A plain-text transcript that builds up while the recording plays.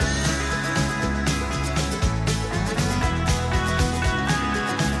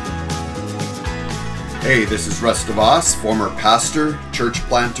Hey, this is Russ DeVos, former pastor, church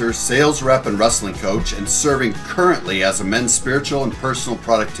planter, sales rep, and wrestling coach, and serving currently as a men's spiritual and personal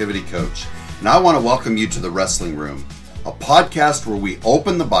productivity coach. And I want to welcome you to The Wrestling Room, a podcast where we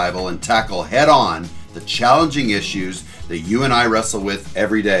open the Bible and tackle head-on the challenging issues that you and I wrestle with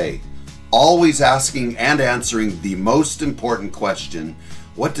every day. Always asking and answering the most important question,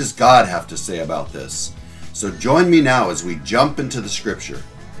 what does God have to say about this? So join me now as we jump into the scripture.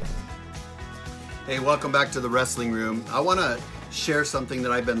 Hey, welcome back to The Wrestling Room. I want to share something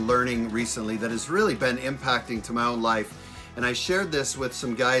that I've been learning recently that has really been impacting to my own life. And I shared this with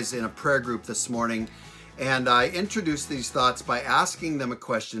some guys in a prayer group this morning. And I introduced these thoughts by asking them a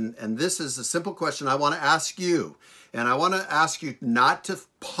question. And this is a simple question I want to ask you. And I want to ask you not to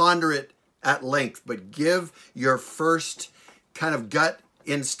ponder it at length, but give your first kind of gut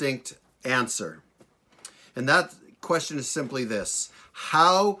instinct answer. And that question is simply this: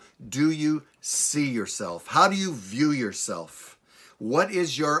 how do you see yourself? How do you view yourself? What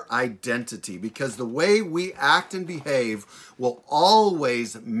is your identity? Because the way we act and behave will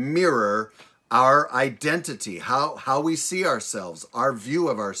always mirror our identity, how we see ourselves, our view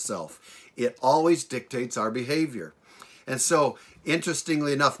of ourselves. It always dictates our behavior. And so,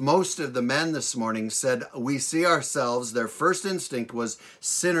 interestingly enough, most of the men this morning said we see ourselves, their first instinct was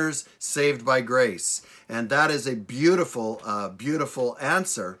sinners saved by grace. And that is a beautiful, beautiful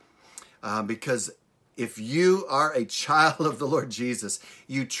answer. Because if you are a child of the Lord Jesus,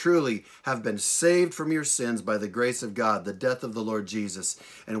 you truly have been saved from your sins by the grace of God, the death of the Lord Jesus.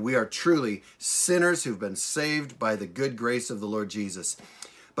 And we are truly sinners who've been saved by the good grace of the Lord Jesus.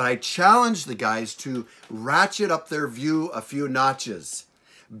 But I challenge the guys to ratchet up their view a few notches.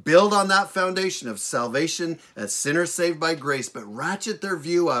 Build on that foundation of salvation as sinners saved by grace, but ratchet their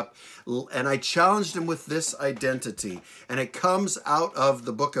view up. And I challenged them with this identity. And it comes out of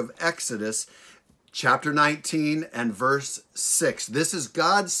the book of Exodus, chapter 19 and verse 6. This is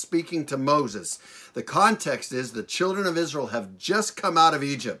God speaking to Moses. The context is the children of Israel have just come out of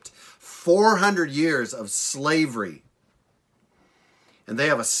Egypt. 400 years of slavery. And they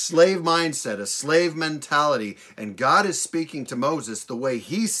have a slave mindset, a slave mentality. And God is speaking to Moses the way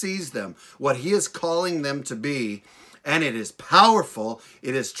he sees them, what he is calling them to be. And it is powerful.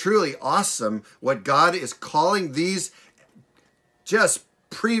 It is truly awesome what God is calling these just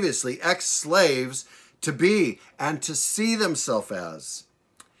previously ex-slaves to be and to see themselves as.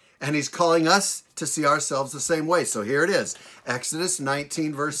 And he's calling us to see ourselves the same way. So here it is. Exodus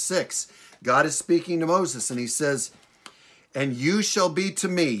 19 verse 6. God is speaking to Moses and he says, "And you shall be to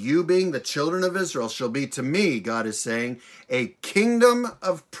me," you being the children of Israel, shall be to me, God is saying, "a kingdom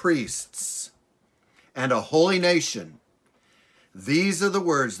of priests and a holy nation. These are the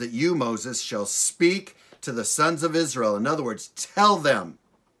words that you, Moses, shall speak to the sons of Israel." In other words, tell them,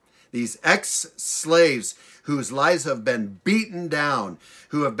 these ex-slaves whose lives have been beaten down,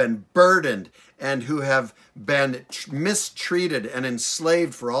 who have been burdened, and who have been mistreated and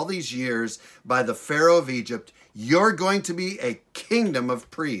enslaved for all these years by the Pharaoh of Egypt, you're going to be a kingdom of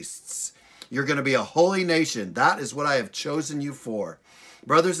priests. You're going to be a holy nation. That is what I have chosen you for.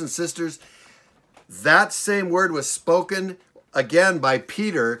 Brothers and sisters, that same word was spoken again by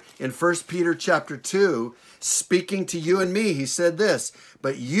Peter in 1 Peter chapter 2, speaking to you and me. He said this,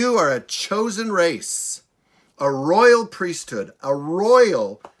 "But you are a chosen race, a royal priesthood,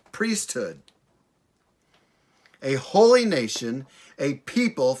 a holy nation, a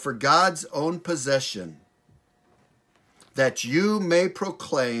people for God's own possession, that you may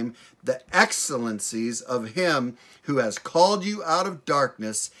proclaim the excellencies of him who has called you out of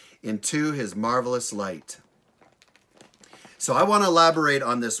darkness into his marvelous light." So I want to elaborate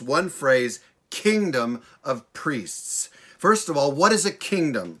on this one phrase, kingdom of priests. First of all, what is a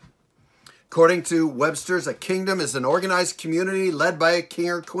kingdom? According to Webster's, a kingdom is an organized community led by a king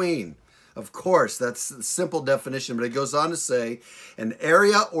or queen. Of course, that's the simple definition, but it goes on to say an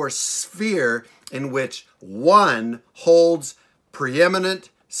area or sphere in which one holds preeminent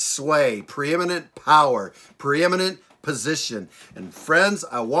sway, preeminent power, preeminent position. And friends,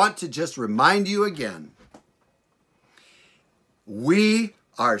 I want to just remind you again, we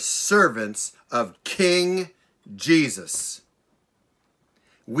are servants of King Jesus.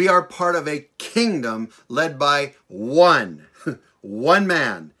 We are part of a kingdom led by one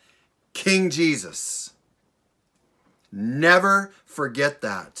man, King Jesus. Never forget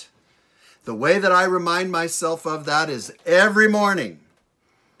that. The way that I remind myself of that is every morning,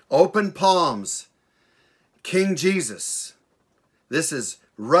 open palms, King Jesus. This is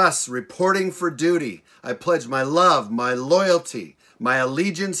Russ reporting for duty. I pledge my love, my loyalty, my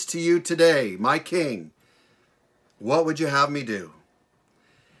allegiance to you today, my King. What would you have me do?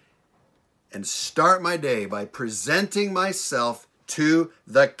 and start my day by presenting myself to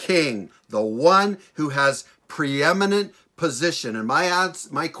the King, the one who has preeminent position. And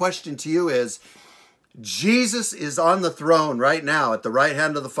my question to you is, Jesus is on the throne right now at the right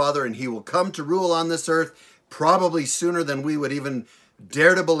hand of the Father, and he will come to rule on this earth probably sooner than we would even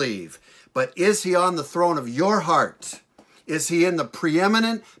dare to believe. But is he on the throne of your heart? Is he in the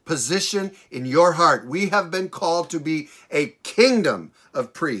preeminent position in your heart? We have been called to be a kingdom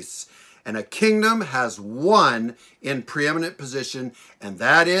of priests. And a kingdom has one in preeminent position, and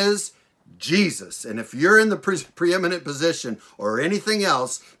that is Jesus. And if you're in the preeminent position or anything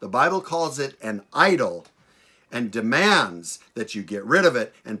else, the Bible calls it an idol and demands that you get rid of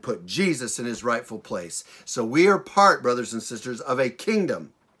it and put Jesus in his rightful place. So we are part, brothers and sisters, of a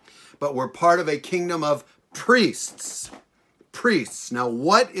kingdom, but we're part of a kingdom of priests. Priests. Now,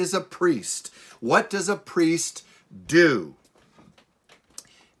 what is a priest? What does a priest do?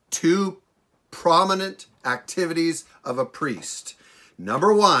 Two prominent activities of a priest.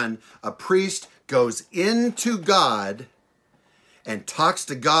 Number one, a priest goes into God and talks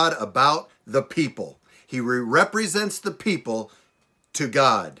to God about the people. He represents the people to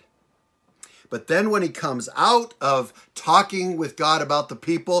God. But then when he comes out of talking with God about the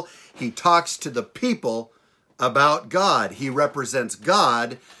people, he talks to the people about God. He represents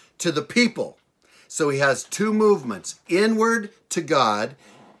God to the people. So he has two movements, inward to God,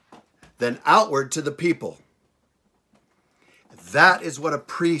 then outward to the people. That is what a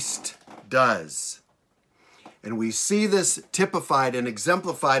priest does. And we see this typified and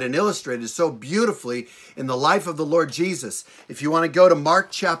exemplified and illustrated so beautifully in the life of the Lord Jesus. If you want to go to Mark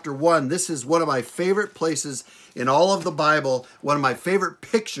chapter 1, this is one of my favorite places in all of the Bible, one of my favorite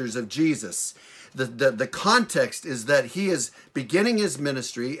pictures of Jesus. The context is that he is beginning his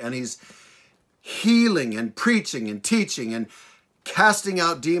ministry and he's healing and preaching and teaching and casting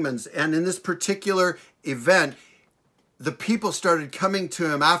out demons. And in this particular event, the people started coming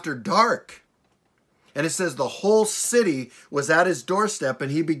to him after dark. And it says the whole city was at his doorstep,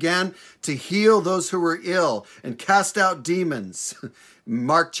 and he began to heal those who were ill and cast out demons.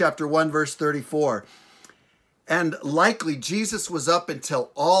 Mark chapter 1, verse 34. And likely Jesus was up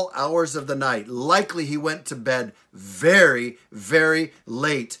until all hours of the night. Likely he went to bed very, very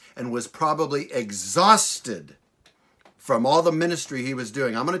late and was probably exhausted from all the ministry he was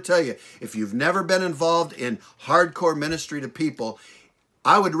doing. I'm going to tell you, if you've never been involved in hardcore ministry to people,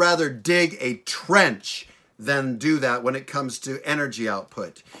 I would rather dig a trench than do that when it comes to energy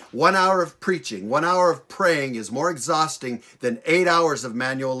output. 1 hour of preaching, 1 hour of praying is more exhausting than 8 hours of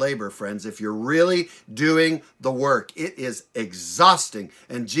manual labor, friends. If you're really doing the work, it is exhausting.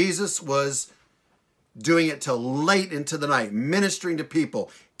 And Jesus was doing it till late into the night, ministering to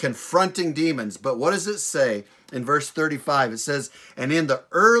people, confronting demons. But what does it say in verse 35? It says, and in the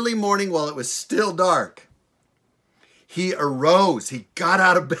early morning while it was still dark, he arose, he got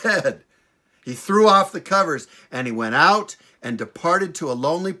out of bed, he threw off the covers, and he went out and departed to a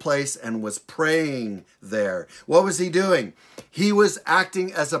lonely place and was praying there. What was he doing? He was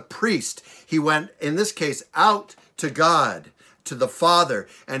acting as a priest. He went, in this case, out to God, to the Father,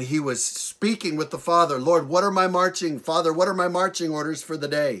 and he was speaking with the Father. Lord, what are my marching orders for the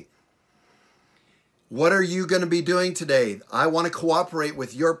day? What are you going to be doing today? I want to cooperate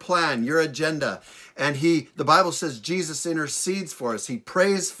with your plan, your agenda. And the Bible says Jesus intercedes for us. He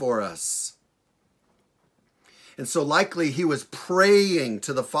prays for us. And so likely he was praying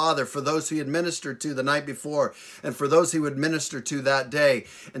to the Father for those he had ministered to the night before and for those he would minister to that day.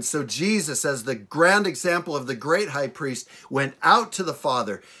 And so Jesus, as the grand example of the great high priest, went out to the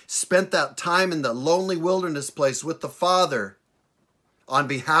Father, spent that time in the lonely wilderness place with the Father on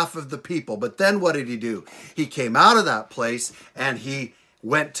behalf of the people. But then what did he do? He came out of that place and he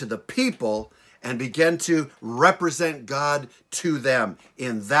went to the people and began to represent God to them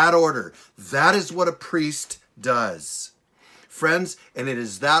in that order. That is what a priest does. Friends, and it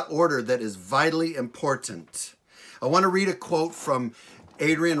is that order that is vitally important. I want to read a quote from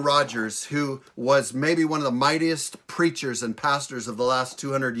Adrian Rogers, who was maybe one of the mightiest preachers and pastors of the last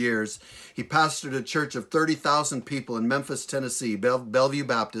 200 years. He pastored a church of 30,000 people in Memphis, Tennessee, Bellevue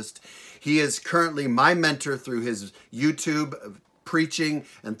Baptist. He is currently my mentor through his YouTube preaching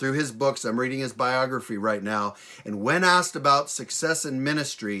and through his books. I'm reading his biography right now. And when asked about success in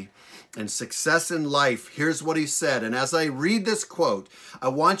ministry and success in life, here's what he said. And as I read this quote, I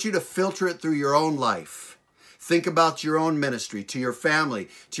want you to filter it through your own life. Think about your own ministry, to your family,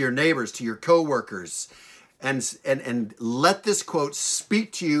 to your neighbors, to your coworkers, and let this quote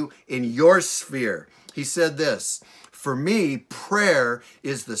speak to you in your sphere. He said this: For me, prayer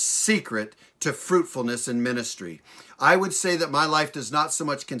is the secret to fruitfulness in ministry. I would say that my life does not so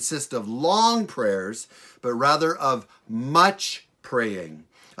much consist of long prayers, but rather of much praying.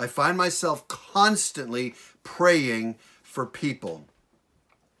 I find myself constantly praying for people.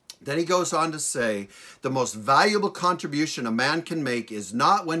 Then he goes on to say, the most valuable contribution a man can make is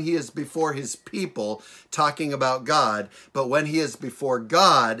not when he is before his people talking about God, but when he is before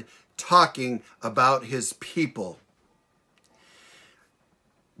God talking about his people.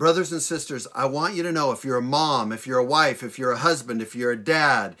 Brothers and sisters, I want you to know, if you're a mom, if you're a wife, if you're a husband, if you're a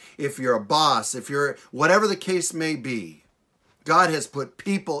dad, if you're a boss, if you're whatever the case may be, God has put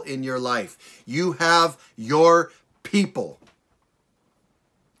people in your life. You have your people,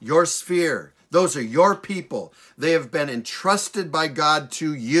 your sphere. Those are your people. They have been entrusted by God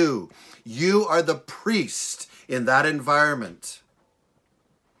to you. You are the priest in that environment.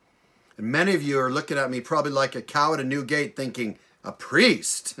 And many of you are looking at me probably like a cow at a new gate thinking, a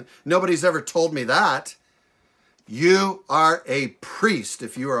priest? Nobody's ever told me that. You are a priest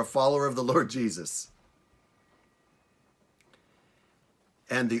if you are a follower of the Lord Jesus.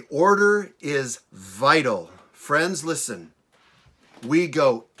 And the order is vital. Friends, listen. We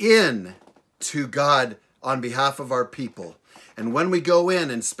go in to God on behalf of our people. And when we go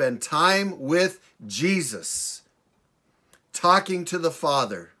in and spend time with Jesus, talking to the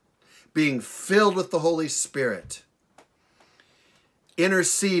Father, being filled with the Holy Spirit,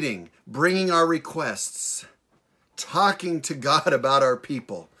 interceding, bringing our requests, talking to God about our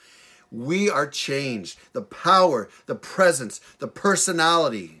people, we are changed. The power, the presence, the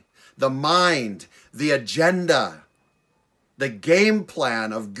personality, the mind, the agenda, the game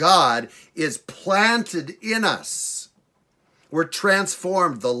plan of God is planted in us. We're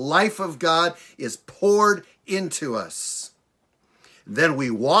transformed. The life of God is poured into us. Then we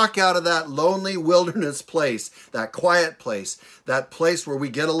walk out of that lonely wilderness place, that quiet place, that place where we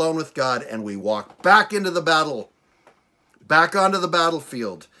get alone with God, and we walk back into the battle, back onto the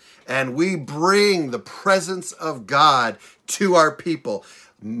battlefield, and we bring the presence of God to our people.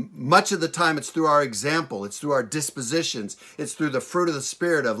 Much of the time it's through our example, it's through our dispositions, it's through the fruit of the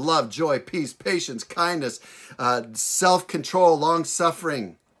Spirit of love, joy, peace, patience, kindness, self-control,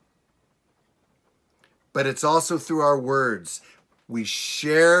 long-suffering. But it's also through our words. We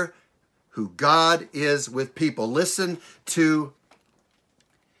share who God is with people. Listen to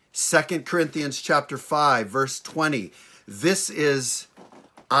 2 Corinthians chapter 5, verse 20. This is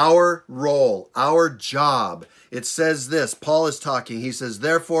our role, our job. It says this, Paul is talking, he says,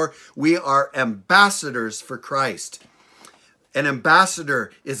 therefore, we are ambassadors for Christ. An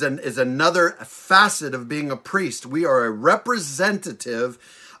ambassador is another facet of being a priest. We are a representative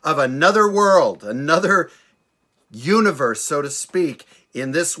of another world, another universe, so to speak,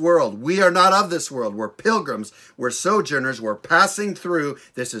 in this world. We are not of this world. We're pilgrims. We're sojourners. We're passing through.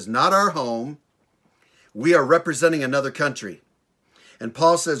 This is not our home. We are representing another country. And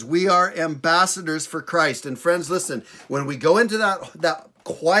Paul says we are ambassadors for Christ. And friends, listen, when we go into that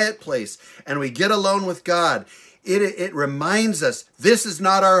quiet place and we get alone with God, it reminds us this is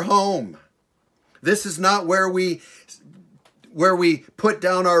not our home. This is not where we put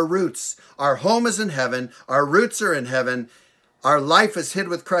down our roots. Our home is in heaven. Our roots are in heaven. Our life is hid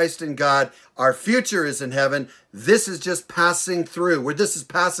with Christ in God. Our future is in heaven. This is just passing through. Where this is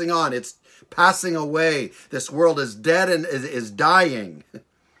passing on. It's passing away. This world is dead and is dying.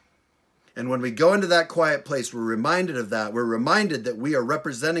 And when we go into that quiet place, we're reminded of that. We're reminded that we are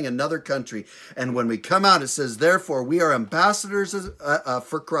representing another country. And when we come out, it says, therefore, we are ambassadors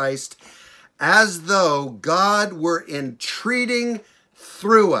for Christ, as though God were entreating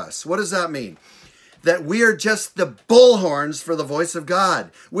through us. What does that mean? That we are just the bullhorns for the voice of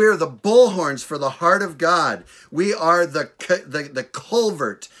God. We are the bullhorns for the heart of God. We are the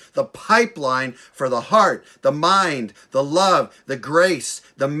culvert, the pipeline for the heart, the mind, the love, the grace,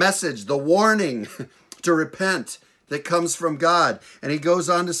 the message, the warning to repent that comes from God. And he goes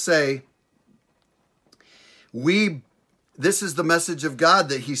on to say, this is the message of God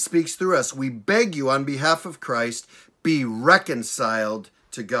that he speaks through us. We beg you on behalf of Christ, be reconciled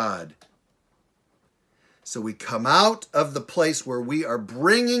to God. So we come out of the place where we are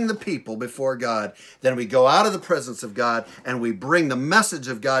bringing the people before God. Then we go out of the presence of God and we bring the message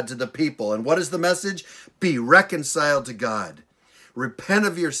of God to the people. And what is the message? Be reconciled to God. Repent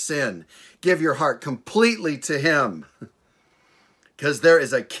of your sin. Give your heart completely to him. Because there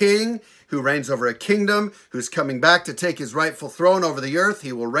is a king who reigns over a kingdom, who's coming back to take his rightful throne over the earth.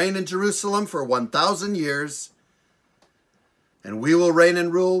 He will reign in Jerusalem for 1,000 years. And we will reign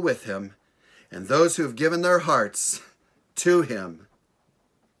and rule with him. And those who have given their hearts to him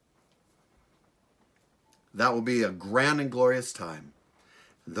That will be a grand and glorious time.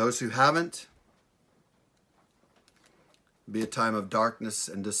 Those who haven't, it'll be a time of darkness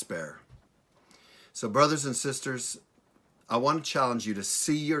and despair. So brothers and sisters, I want to challenge you to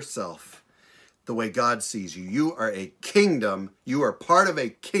see yourself the way God sees you. You are a kingdom. You are part of a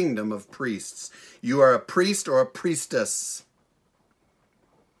kingdom of priests. You are a priest or a priestess.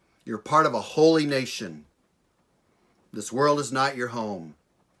 You're part of a holy nation. This world is not your home.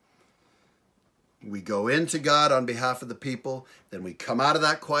 We go into God on behalf of the people, then we come out of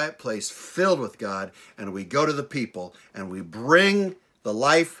that quiet place filled with God, and we go to the people, and we bring the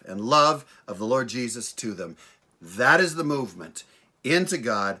life and love of the Lord Jesus to them. That is the movement. Into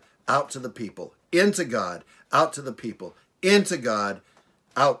God, out to the people. Into God, out to the people. Into God,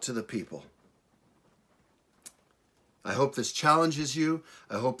 out to the people. I hope this challenges you.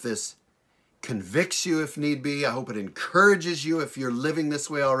 I hope this convicts you if need be. I hope it encourages you if you're living this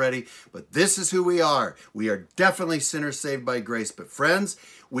way already. But this is who we are. We are definitely sinners saved by grace. But friends,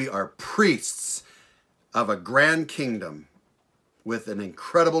 we are priests of a grand kingdom with an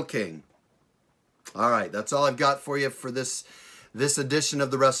incredible king. All right, that's all I've got for you for this edition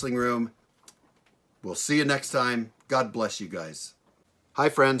of the Wrestling Room. We'll see you next time. God bless you guys. Hi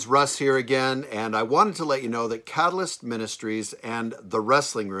friends, Russ here again, and I wanted to let you know that Catalyst Ministries and The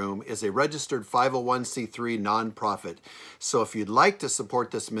Wrestling Room is a registered 501c3 nonprofit. So if you'd like to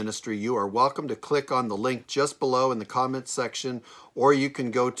support this ministry, you are welcome to click on the link just below in the comments section, or you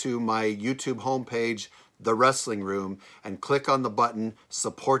can go to my YouTube homepage, The Wrestling Room, and click on the button,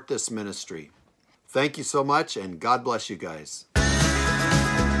 Support This Ministry. Thank you so much, and God bless you guys.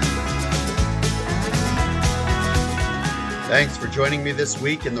 Thanks for joining me this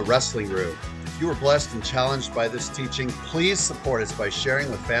week in the Wrestling Room. If you were blessed and challenged by this teaching, please support us by sharing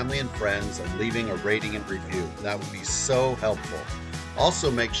with family and friends and leaving a rating and review. That would be so helpful.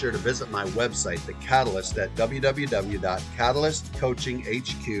 Also, make sure to visit my website, The Catalyst, at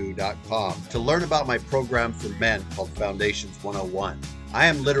www.catalystcoachinghq.com to learn about my program for men called Foundations 101. I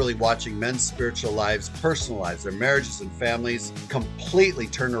am literally watching men's spiritual lives, personal lives, their marriages and families completely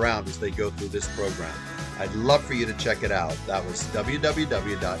turn around as they go through this program. I'd love for you to check it out. That was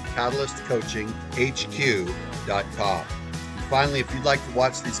www.catalystcoachinghq.com. And finally, if you'd like to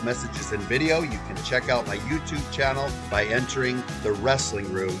watch these messages in video, you can check out my YouTube channel by entering The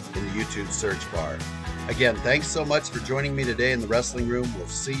Wrestling Room in the YouTube search bar. Again, thanks so much for joining me today in The Wrestling Room. We'll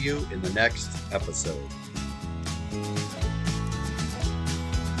see you in the next episode.